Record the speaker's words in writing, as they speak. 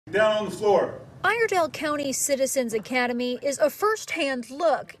Down on the floor. Iredell County Citizens Academy is a first-hand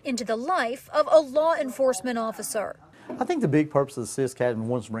look into the life of a law enforcement officer. I think the big purpose of the Citizens Academy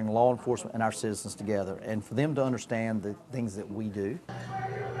was to bring law enforcement and our citizens together and for them to understand the things that we do.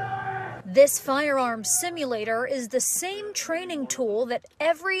 This firearms simulator is the same training tool that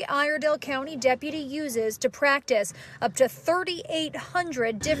every Iredell County deputy uses to practice up to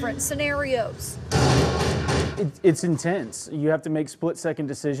 3,800 different scenarios. It's intense. You have to make split-second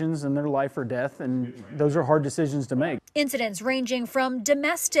decisions, and they're life or death, and those are hard decisions to make. Incidents ranging from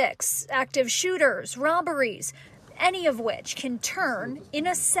domestics, active shooters, robberies, any of which can turn in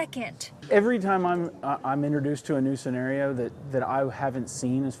a second. Every time I'm introduced to a new scenario that I haven't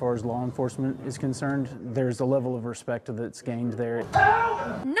seen as far as law enforcement is concerned, there's a level of respect that's gained there.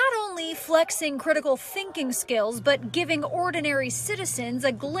 Not only flexing critical thinking skills, but giving ordinary citizens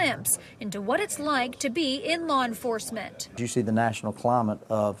a glimpse into what it's like to be in law enforcement. You see the national climate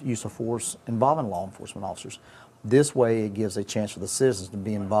of use of force involving law enforcement officers. This way it gives a chance for the citizens to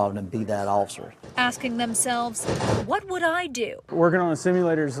be involved and be that officer. Asking themselves, what would I do? Working on a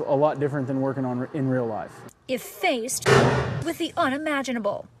simulator is a lot different than working in real life. If faced with the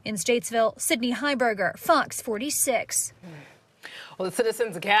unimaginable. In Statesville, Sydney Heiberger, Fox 46. Well, the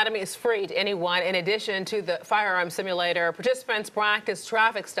Citizens Academy is free to anyone. In addition to the firearm simulator, participants practice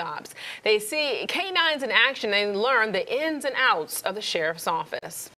traffic stops. They see canines in action and learn the ins and outs of the sheriff's office.